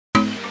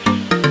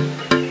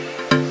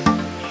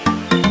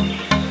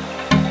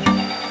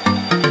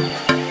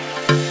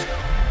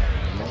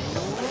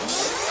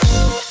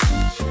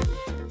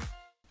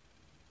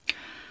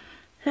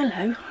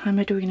I'm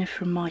Edwina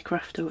from My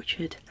Craft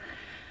Orchard.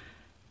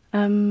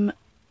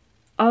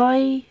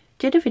 I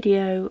did a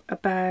video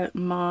about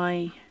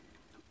my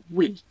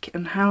week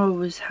and how I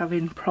was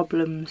having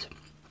problems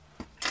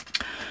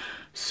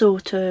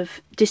sort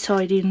of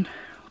deciding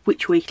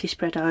which weekly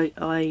spread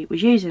I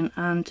was using,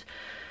 and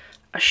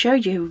I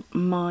showed you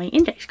my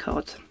index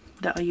cards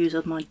that I use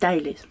on my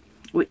dailies,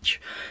 which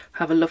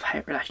have a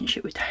love-hate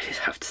relationship with dailies,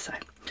 I have to say.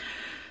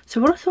 So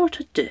what I thought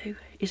I'd do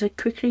is I'd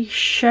quickly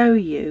show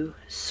you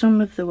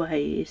some of the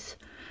ways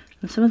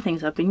and some of the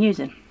things I've been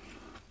using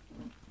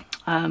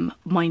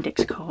my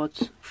index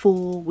cards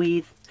for,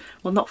 with,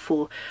 well, not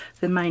for,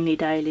 they're mainly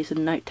dailies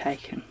and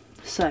note-taking.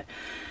 So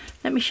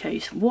let me show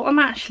you. So what I'm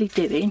actually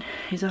doing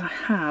is I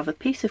have a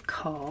piece of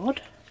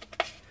card,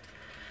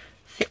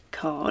 thick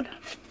card.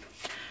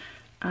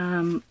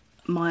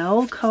 My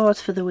old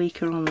cards for the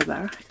week are on the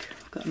back.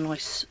 I've got a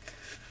nice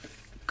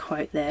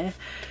quote there.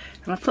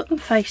 And I put them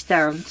face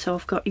down, so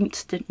I've got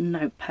instant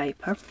note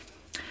paper,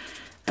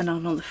 and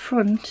on the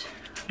front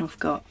I've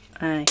got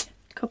a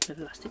couple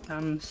of elastic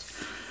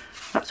bands.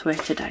 That's where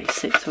today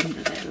sits,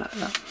 under there like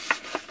that.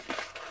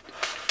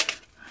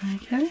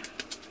 Okay,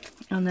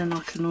 and then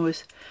I can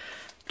always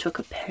tuck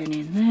a pen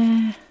in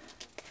there,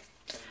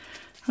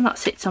 and that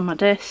sits on my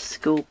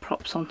desk or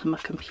props onto my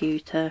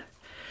computer.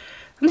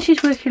 And this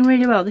is working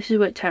really well. This has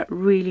worked out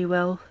really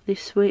well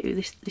this week,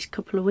 this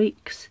couple of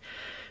weeks.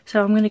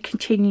 So I'm going to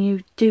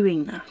continue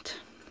doing that.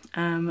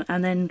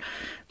 And then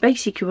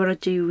basically what I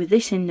do with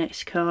this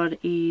index card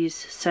is,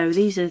 so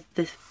these are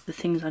the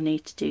things I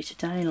need to do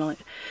today, like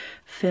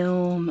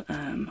film,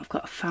 I've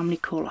got a family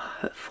call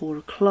at 4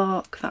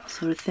 o'clock, that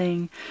sort of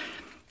thing.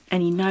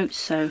 Any notes,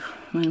 so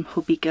when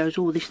hubby goes,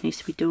 oh, this needs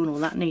to be done, or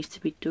that needs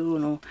to be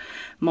done, or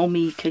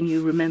mommy, can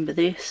you remember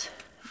this?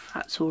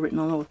 That's all written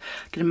on, or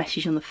get a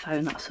message on the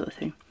phone, that sort of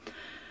thing.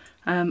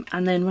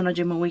 And then when I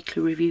do my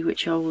weekly review,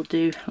 which I will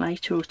do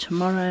later or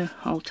tomorrow,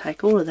 I'll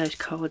take all of those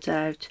cards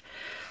out,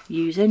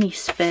 use any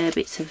spare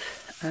bits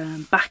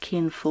of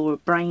backing for a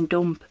brain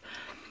dump,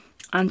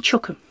 and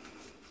chuck them.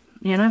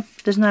 You know,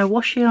 there's no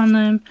washing on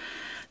them,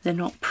 they're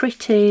not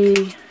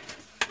pretty,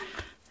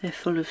 they're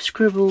full of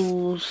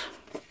scribbles,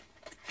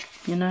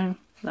 you know,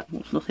 that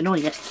was nothing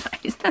on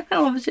yesterday.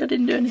 Obviously I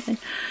didn't do anything.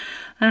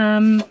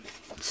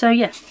 So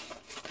yeah,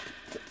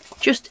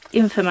 just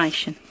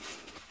information.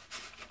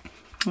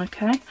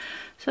 Okay,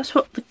 so that's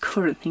what the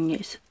current thing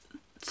is.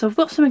 So I've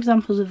got some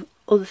examples of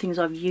other things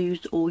I've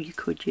used or you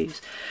could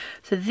use.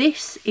 So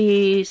this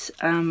is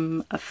a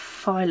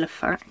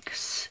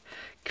Filofax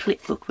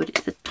clip book, but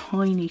it's the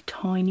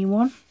tiny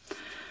one.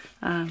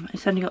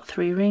 It's only got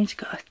 3 rings. It's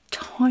got a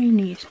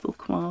tiniest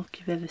bookmark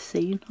you've ever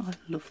seen. I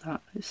love that,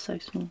 it's so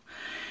small.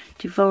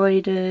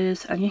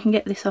 Dividers, and you can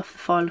get this off the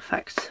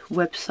Filofax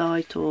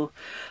website or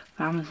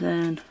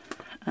Amazon.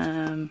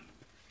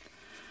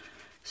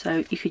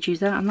 So you could use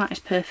that, and that is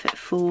perfect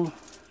for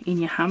in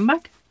your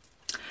handbag.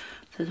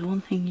 So there's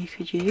one thing you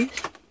could use.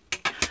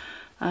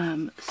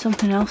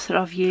 Something else that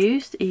I've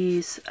used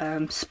is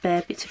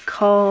spare bits of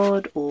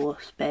card or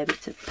spare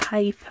bits of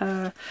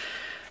paper.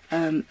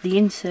 The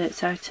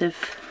inserts out of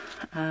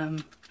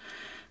an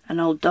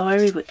old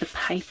diary, but the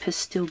paper's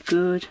still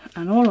good.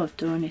 And all I've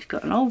done is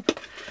got an old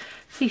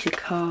piece of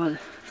card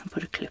and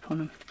put a clip on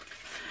them.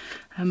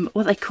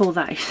 What they call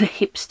that is the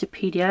Hipster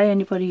PDA.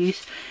 Anybody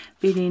who's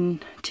been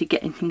into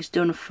getting things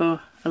done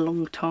for a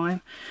long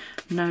time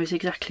knows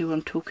exactly what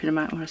I'm talking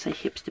about when I say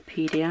Hipster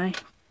PDA.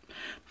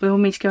 By all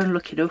means, go and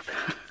look it up.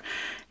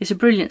 It's a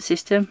brilliant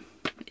system.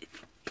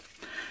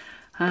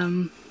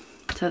 So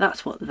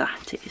that's what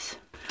that is.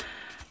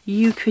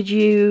 You could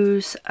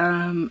use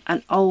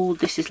an old,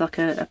 this is like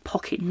a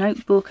pocket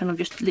notebook, and I've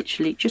just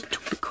literally just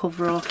took the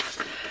cover off,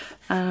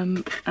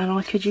 and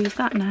I could use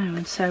that now.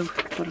 And so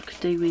what I could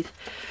do with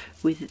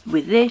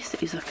this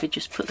is I could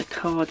just put the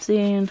cards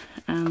in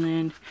and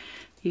then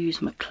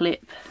use my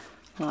clip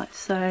like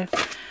so.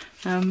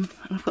 And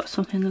I've got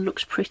something that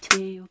looks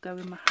pretty, will go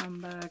in my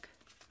handbag.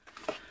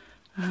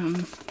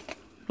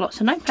 Lots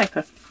of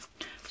notepaper,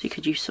 so you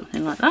could use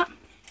something like that.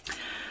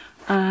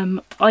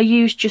 I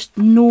use just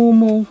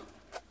normal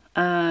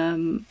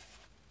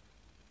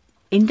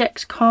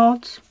index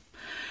cards.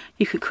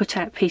 You could cut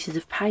out pieces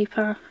of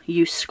paper,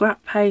 use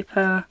scrap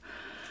paper,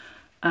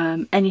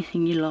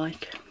 anything you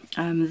like.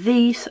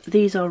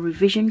 These are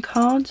revision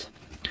cards.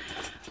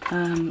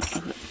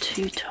 I've got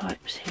 2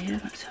 types here,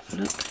 let's have a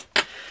look.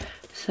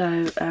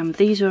 So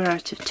these are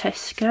out of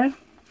Tesco,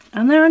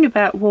 and they're only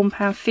about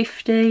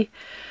 £1.50,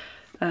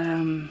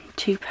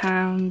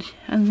 £2,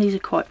 and these are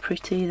quite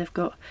pretty. They've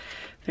got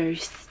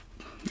various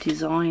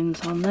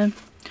designs on them.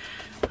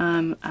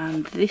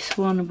 And this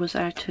one was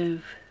out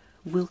of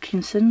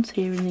Wilkinson's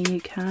here in the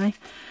UK.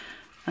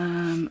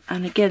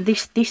 And again,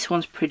 this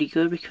one's pretty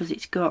good because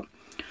it's got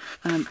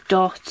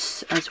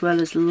dots as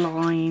well as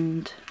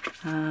lined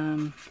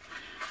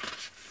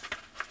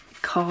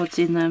cards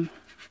in them.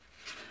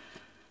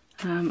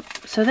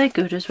 So they're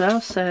good as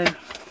well. So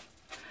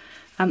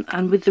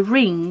and with the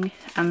ring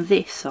and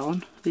this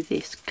on, with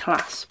this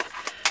clasp,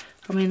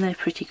 I mean, they're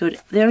pretty good.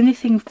 The only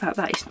thing about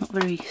that, it's not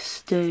very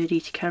sturdy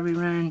to carry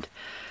around.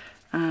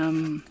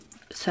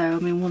 So I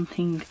mean, one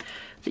thing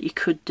that you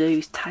could do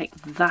is take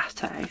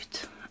that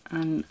out,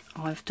 and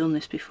I've done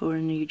this before,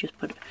 and you just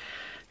put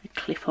a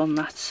clip on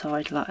that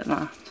side like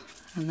that,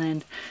 and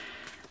then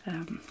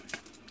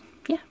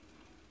yeah,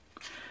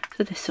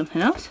 so there's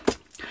something else.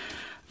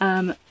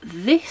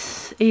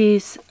 This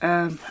is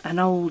an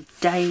old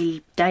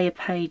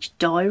day-a-page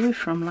diary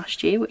from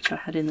last year, which I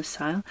had in the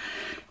sale,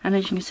 and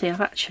as you can see, I've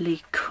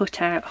actually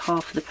cut out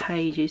half of the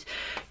pages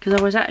because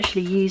I was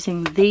actually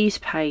using these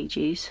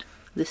pages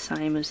the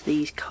same as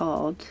these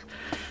cards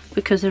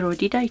because they're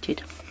already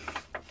dated.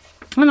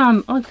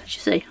 And as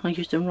you see, I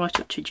used them right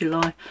up to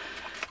July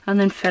and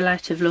then fell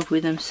out of love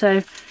with them.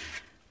 So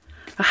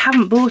I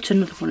haven't bought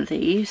another one of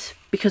these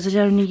because I'd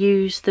only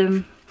used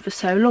them for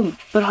so long,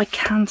 but I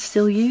can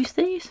still use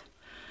these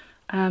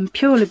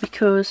purely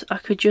because I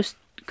could just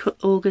cut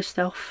August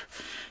off,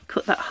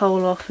 cut that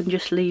whole off and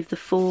just leave the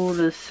 4,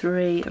 the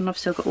 3, and I've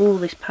still got all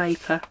this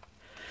paper,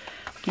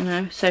 you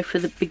know. So for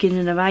the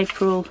beginning of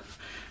April,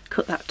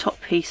 cut that top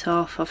piece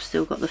off, I've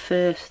still got the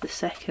 1st, the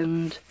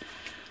 2nd,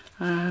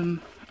 and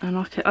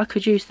I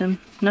could use them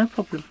no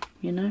problem,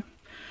 you know.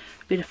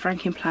 A bit of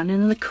franking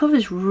planning, and the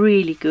cover's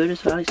really good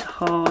as well. It's a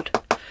hard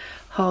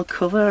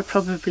cover. I'd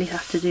probably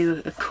have to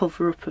do a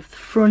cover up of the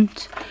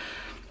front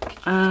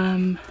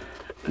and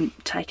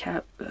take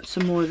out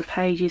some more of the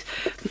pages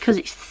because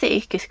it's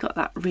thick. It's got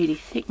that really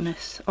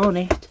thickness on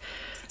it.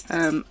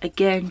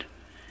 Again,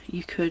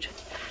 you could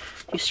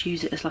just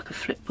use it as like a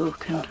flip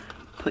book and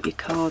put your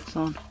cards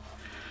on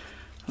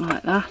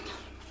like that.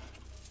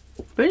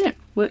 Brilliant,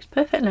 works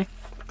perfectly.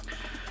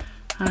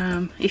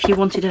 If you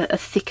wanted a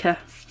thicker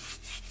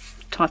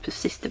type of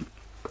system.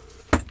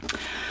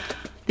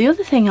 The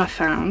other thing I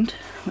found,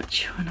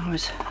 which when I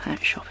was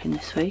out shopping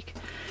this week,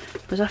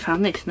 was I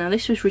found this. Now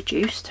this was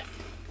reduced,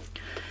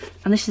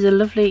 and this is a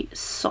lovely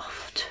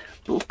soft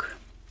book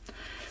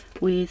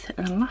with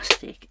an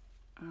elastic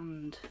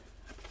and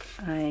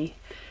a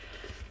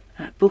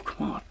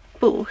bookmark,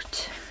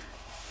 but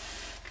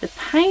the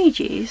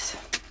pages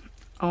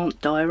aren't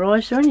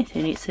diarised or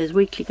anything. It says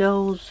weekly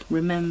goals,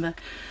 remember.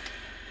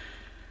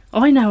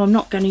 I know I'm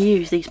not going to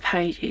use these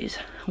pages.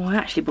 What I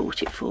actually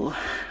bought it for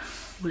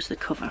was the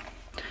cover.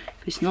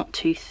 It's not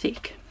too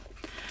thick.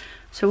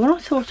 So what I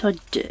thought I'd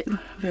do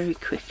very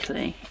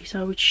quickly is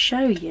I would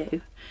show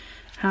you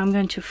how I'm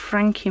going to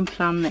franking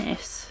plan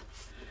this.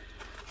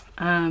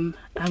 I'm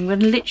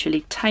going to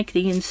literally take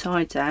the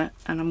insides out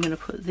and I'm going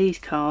to put these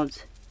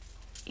cards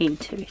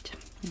into it.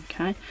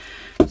 Okay,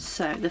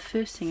 so the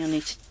first thing I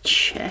need to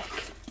check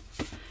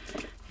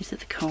is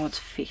that the cards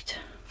fit.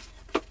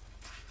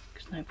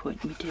 There's no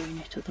point in me doing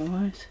it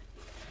otherwise.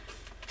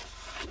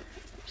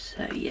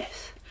 So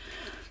yes,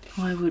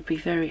 I would be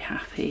very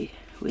happy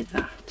with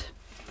that.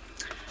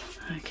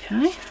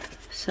 Okay,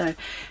 so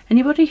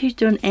anybody who's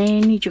done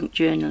any junk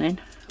journaling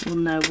will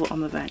know what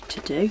I'm about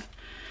to do,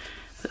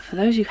 but for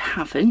those who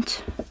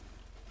haven't,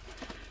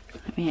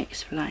 let me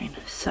explain.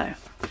 So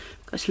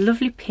I've got this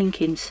lovely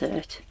pink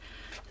insert.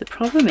 The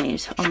problem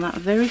is on that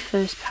very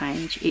first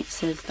page it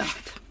says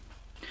that.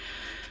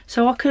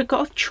 So I could have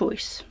got a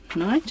choice,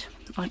 right?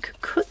 I could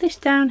cut this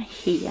down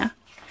here,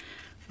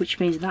 which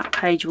means that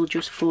page will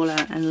just fall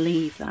out and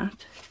leave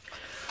that,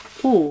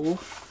 or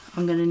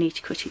I'm going to need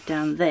to cut it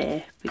down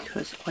there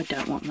because I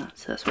don't want that,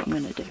 so that's what I'm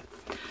going to do.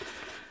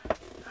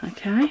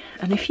 Okay,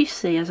 and if you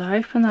see, as I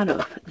open that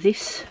up,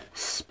 this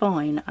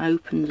spine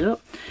opens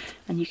up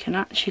and you can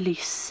actually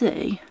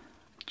see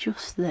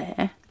just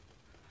there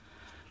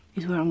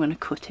is where I'm going to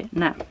cut it.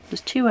 Now,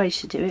 there's two ways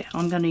to do it.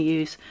 I'm going to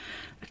use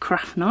a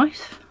craft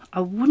knife.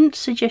 I wouldn't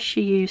suggest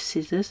you use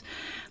scissors,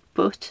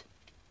 but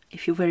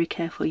if you're very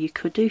careful you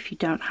could do if you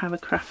don't have a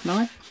craft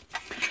knife.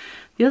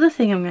 The other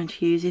thing I'm going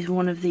to use is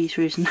one of these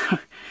rulers. Now,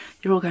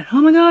 you're all going,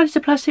 oh my god, it's a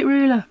plastic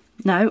ruler.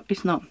 No,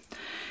 it's not.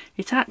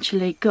 It's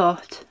actually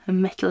got a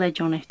metal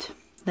edge on it.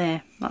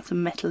 There, that's a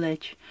metal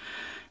edge.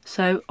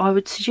 So I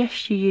would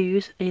suggest you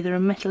use either a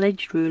metal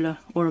edged ruler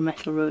or a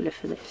metal ruler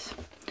for this.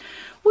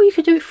 Or you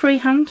could do it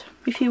freehand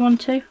if you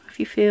want to, if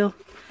you feel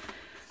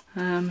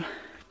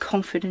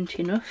confident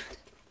enough.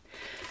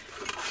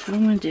 So what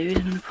I'm going to do is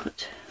I'm going to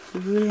put the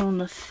ruler on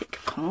the thick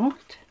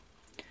part,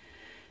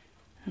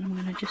 and I'm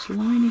going to just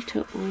line it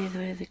up with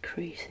where the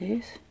crease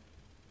is.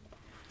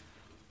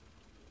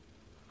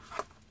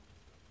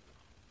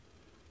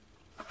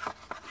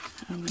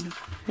 I'm going to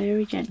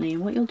very gently,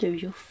 and what you'll do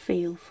is you'll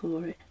feel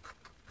for it.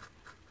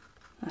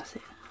 That's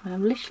it.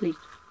 I'm literally,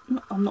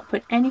 I'm not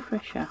putting any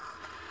pressure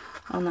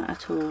on that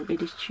at all.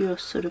 It is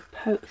just sort of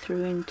poked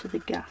through into the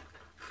gap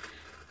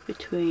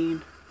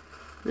between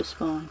the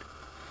spine.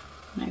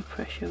 No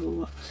pressure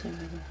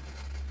whatsoever.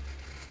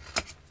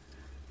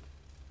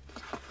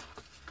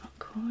 Not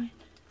quite.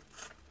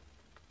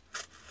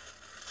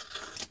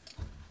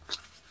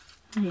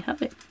 There you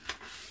have it.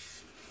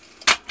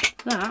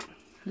 That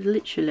is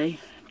literally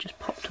just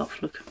popped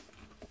off, look.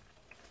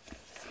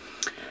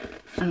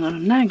 And what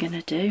I'm now going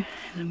to do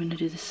is I'm going to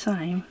do the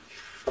same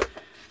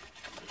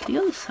with the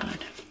other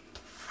side.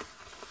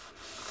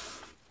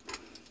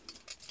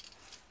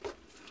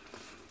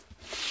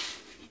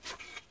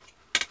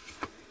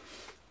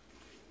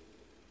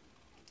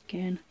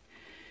 again,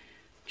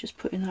 just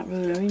putting that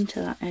ruler into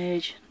that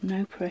edge,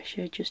 no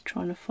pressure, just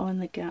trying to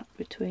find the gap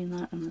between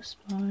that and the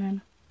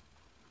spine.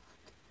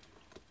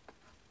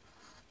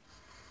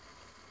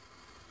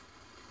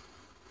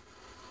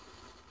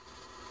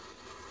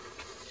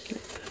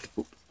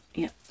 Oh,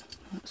 yeah,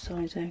 that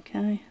side's okay.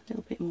 A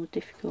little bit more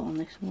difficult on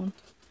this one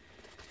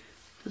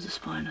because the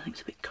spine I think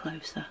is a bit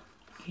closer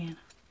again.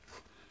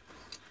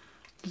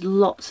 There's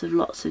lots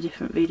of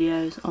different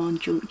videos on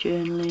junk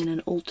journaling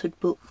and altered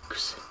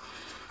books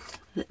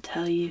that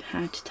tell you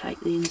how to take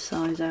the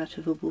insides out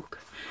of a book.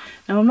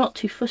 Now I'm not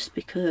too fussed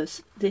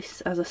because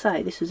this, as I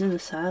say, this was in the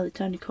sale.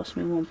 It only cost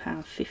me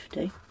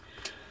 £1.50,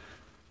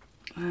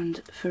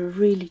 and for a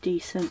really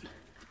decent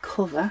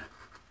cover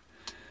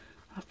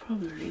I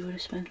probably would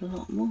have spent a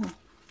lot more.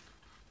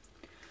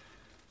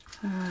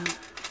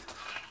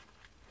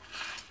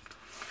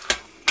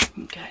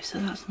 Okay, so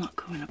that's not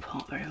coming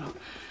apart very well.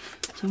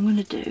 So what I'm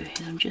going to do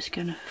is I'm just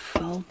going to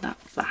fold that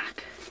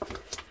back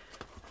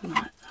like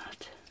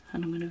that,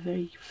 and I'm going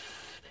to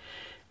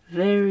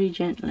very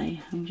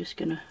gently, I'm just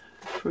going to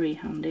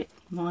freehand it,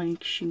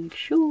 making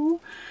sure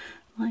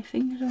my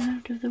fingers are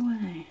out of the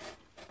way.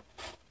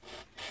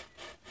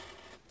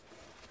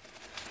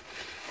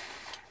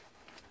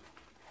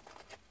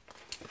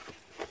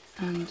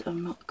 And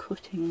I'm not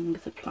cutting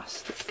the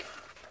plastic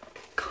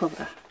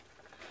cover,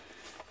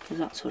 because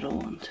that's what I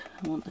want.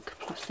 I want the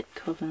plastic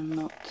cover,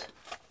 not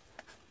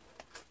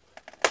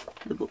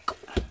the book.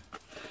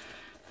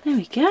 There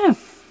we go.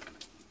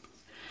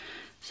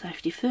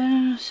 Safety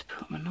first,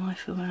 put my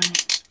knife away.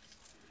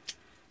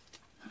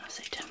 That's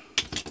it.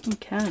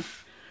 Okay,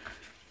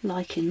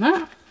 liking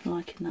that a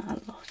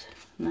lot.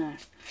 Now,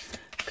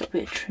 got a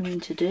bit of trimming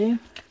to do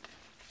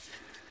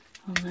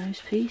on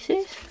those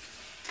pieces.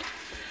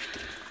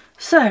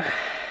 So,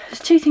 there's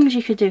two things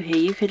you could do here.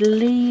 You could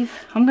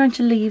leave, I'm going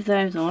to leave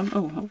those on.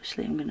 Oh,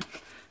 obviously I'm going to,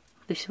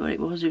 this is what it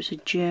was. It was a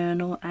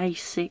journal,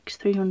 A6,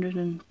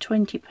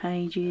 320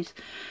 pages,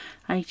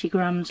 80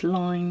 grams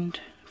lined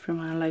from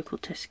our local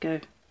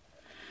Tesco.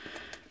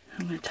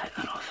 I'm going to take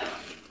that off.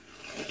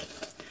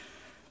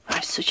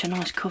 That's such a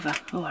nice cover.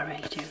 Oh, I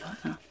really do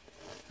like that.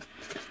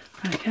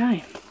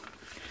 Okay,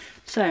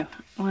 so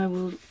I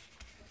will,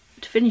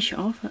 to finish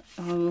off,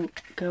 I will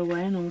go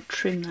away and I'll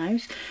trim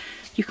those.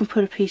 You can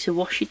put a piece of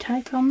washi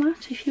tape on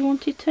that if you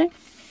wanted to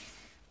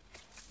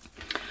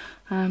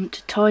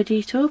tidy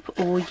it up,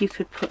 or you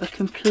could put a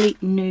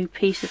complete new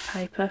piece of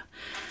paper,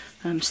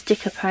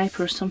 sticker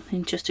paper or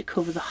something, just to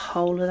cover the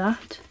whole of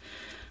that.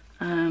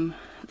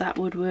 That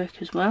would work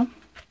as well.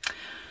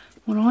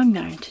 What I'm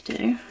going to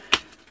do,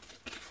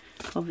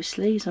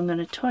 obviously, is I'm going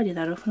to tidy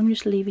that up and I'm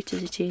just leave it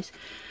as it is.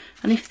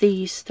 And if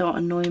these start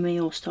annoying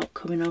me or start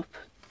coming up,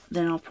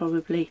 then I'll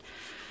probably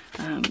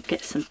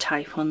get some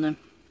tape on them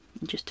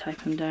and just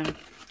tape them down,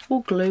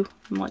 or glue.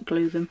 I might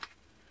glue them.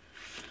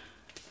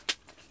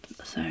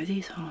 So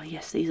these are,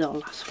 yes, these are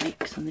last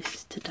week's and this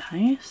is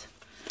today's.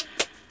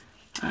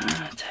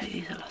 Take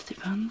these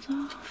elastic bands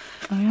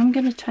off. I am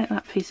going to take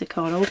that piece of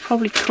card. I will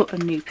probably cut a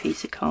new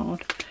piece of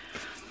card.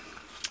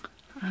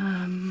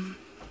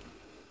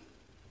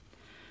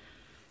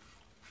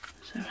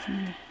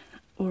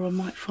 Or I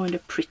might find a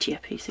prettier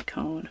piece of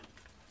card.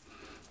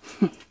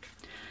 So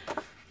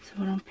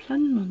what I'm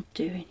planning on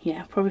doing, yeah,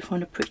 I'll probably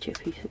find a prettier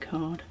piece of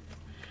card.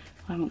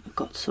 I haven't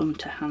got some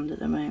to hand at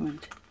the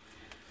moment.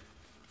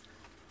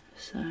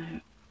 So,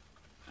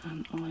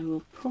 and I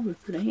will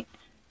probably,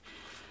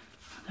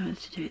 I don't know whether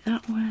to do it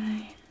that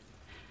way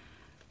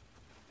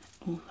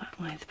or that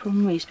way. The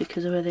problem is,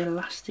 because of where the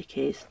elastic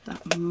is,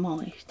 that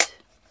might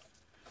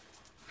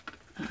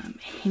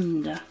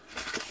hinder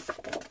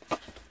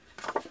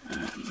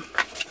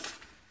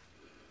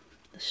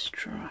the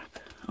strap.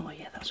 Oh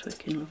yeah, that's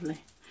working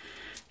lovely.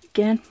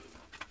 Again,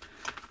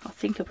 I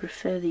think I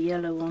prefer the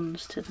yellow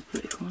ones to the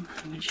blue one.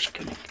 I'm just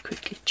going to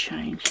quickly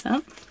change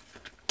that.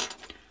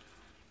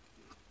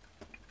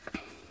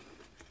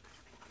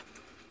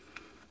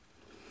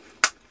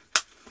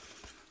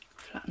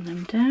 Flatten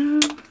them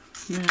down.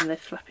 Now they're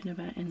flapping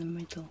about in the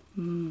middle.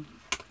 And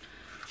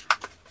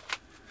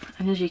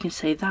as you can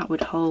see, that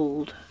would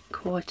hold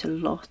quite a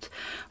lot.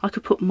 I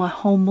could put my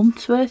whole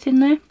month's worth in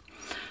there.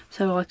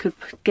 So I could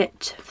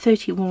get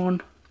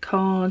 31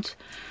 cards,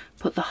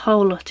 put the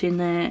whole lot in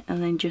there,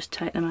 and then just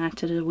take them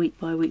out at a week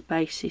by week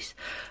basis.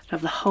 I'd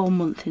have the whole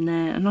month in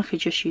there, and I could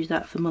just use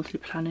that for monthly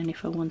planning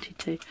if I wanted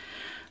to.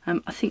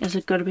 I think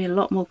there's got to be a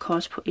lot more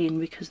cards put in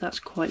because that's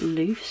quite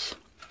loose.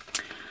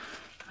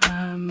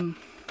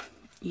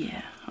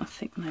 Yeah, I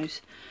think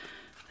those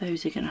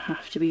are going to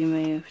have to be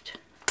moved.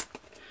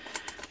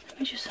 Let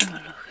me just have a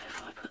look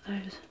if I put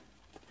those.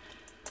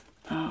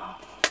 Oh,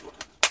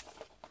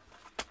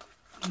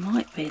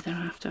 might be that I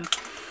have to have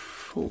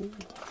 4.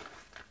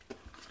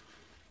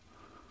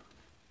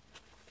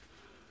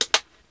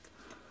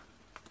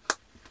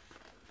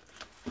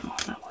 Oh,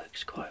 that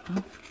works quite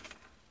well.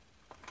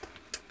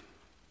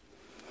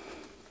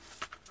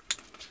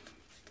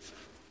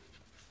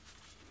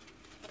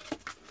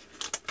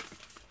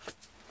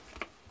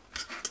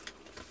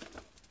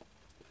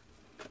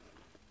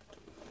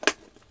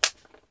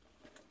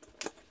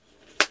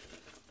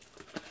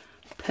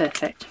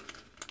 perfect.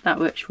 That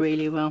works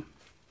really well.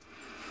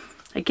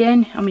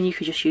 Again, I mean, you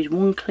could just use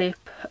one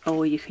clip,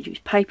 or you could use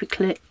paper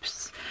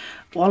clips,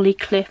 Wally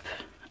clip,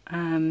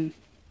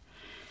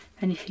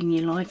 anything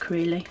you like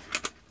really.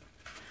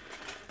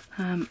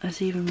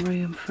 There's even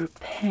room for a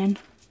pen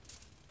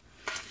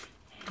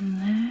in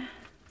there,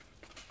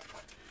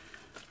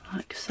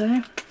 like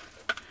so.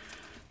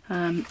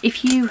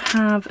 If you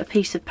have a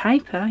piece of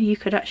paper, you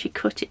could actually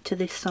cut it to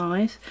this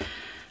size,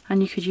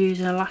 and you could use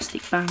an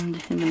elastic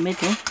band in the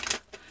middle,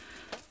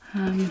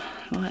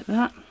 like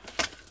that,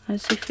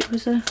 as if it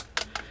was a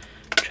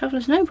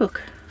traveller's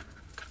notebook.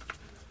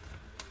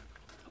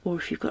 Or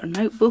if you've got a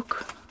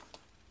notebook.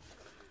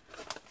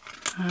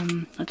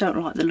 I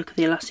don't like the look of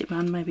the elastic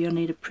band, maybe I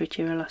need a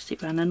prettier elastic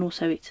band, and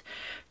also it's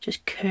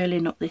just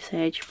curling up this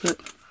edge, but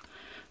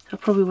I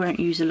probably won't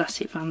use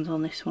elastic bands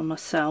on this one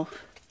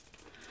myself.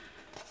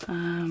 If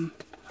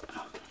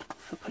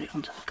I put it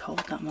onto the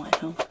cold, that might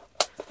help.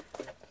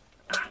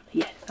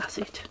 Yeah, that's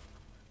it.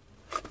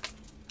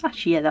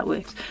 Actually, yeah, that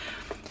works.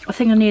 I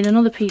think I need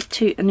another piece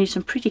too. I need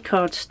some pretty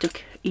cards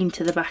stuck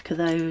into the back of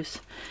those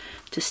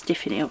to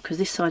stiffen it up, because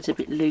this side's a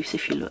bit loose.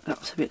 If you look,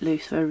 that's a bit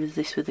loose, whereas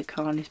this with the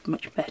card is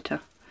much better.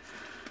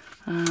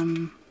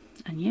 And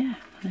yeah,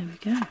 there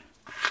we go.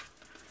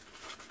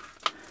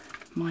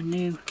 My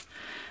new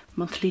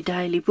monthly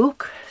daily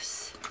book.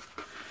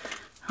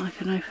 I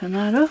can open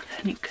that up,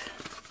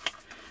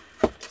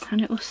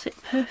 and it will sit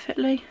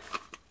perfectly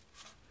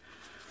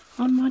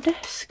on my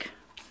desk.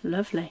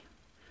 Lovely.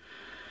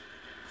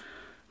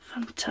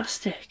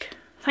 Fantastic.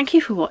 Thank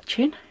you for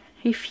watching.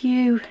 If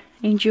you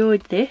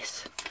enjoyed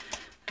this,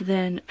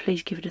 then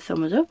please give it a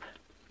thumbs up.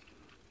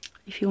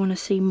 If you want to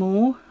see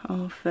more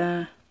of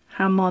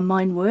how my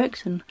mind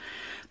works and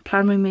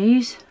plan with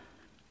me's,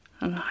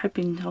 and I'm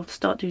hoping I'll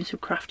start doing some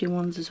crafting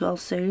ones as well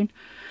soon,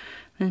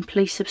 then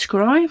please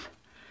subscribe.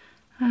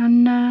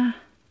 And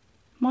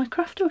my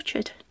craft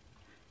orchard,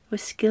 where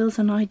skills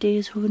and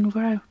ideas will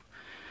grow.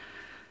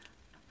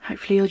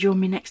 Hopefully you'll join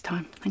me next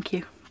time. Thank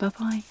you. Bye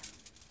bye.